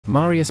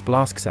Mariusz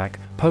Blaszczak,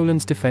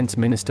 Poland's defense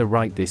minister,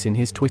 wrote this in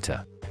his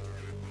Twitter.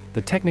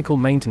 The technical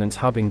maintenance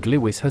hub in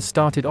Gliwice has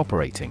started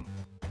operating.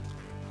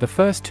 The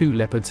first 2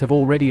 Leopards have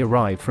already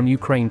arrived from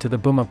Ukraine to the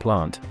Buma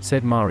plant,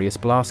 said Mariusz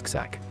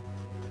Blaszczak.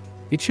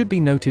 It should be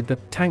noted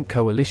that Tank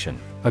Coalition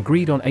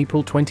agreed on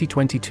April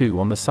 2022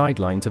 on the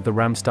sidelines of the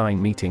Ramstein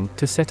meeting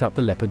to set up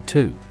the Leopard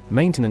 2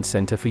 maintenance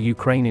center for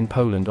Ukraine in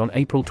Poland on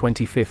April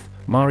 25,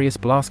 Mariusz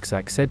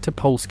Blaszczak said to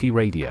Polski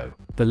Radio.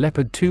 The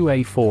Leopard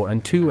 2A4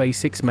 and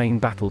 2A6 main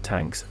battle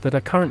tanks that are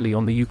currently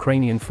on the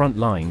Ukrainian front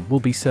line will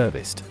be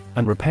serviced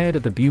and repaired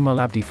at the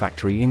Buma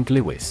factory in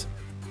Gliwice.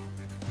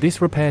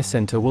 This repair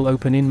center will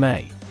open in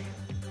May.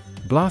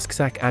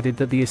 Blaszczak added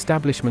that the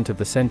establishment of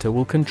the center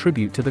will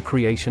contribute to the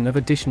creation of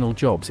additional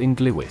jobs in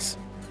Gliwice.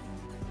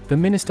 The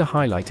minister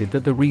highlighted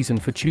that the reason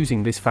for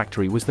choosing this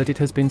factory was that it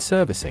has been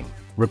servicing,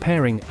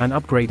 repairing, and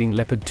upgrading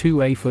Leopard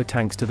 2A4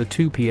 tanks to the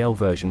 2PL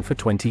version for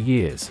 20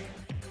 years.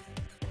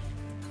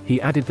 He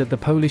added that the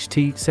Polish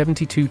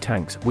T-72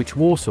 tanks, which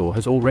Warsaw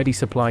has already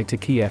supplied to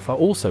Kiev, are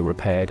also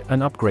repaired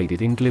and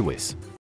upgraded in Gliwice.